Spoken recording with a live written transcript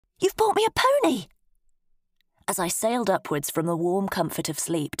You've bought me a pony! As I sailed upwards from the warm comfort of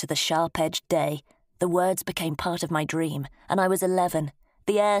sleep to the sharp-edged day, the words became part of my dream, and I was 11.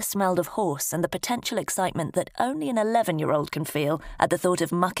 The air smelled of horse and the potential excitement that only an 11-year-old can feel at the thought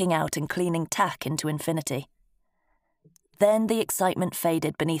of mucking out and cleaning tack into infinity. Then the excitement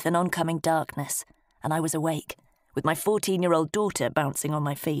faded beneath an oncoming darkness, and I was awake, with my 14-year-old daughter bouncing on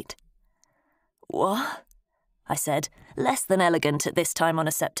my feet. "What?" I said, less than elegant at this time on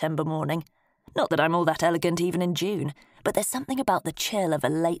a September morning. Not that I'm all that elegant even in June, but there's something about the chill of a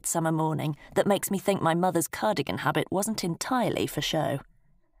late summer morning that makes me think my mother's cardigan habit wasn't entirely for show.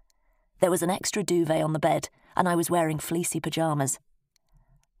 There was an extra duvet on the bed, and I was wearing fleecy pyjamas.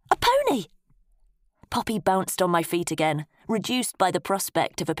 "A pony!" Poppy bounced on my feet again, reduced by the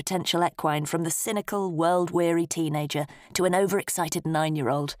prospect of a potential equine from the cynical, world-weary teenager to an overexcited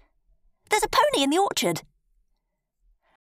 9-year-old. "There's a pony in the orchard!"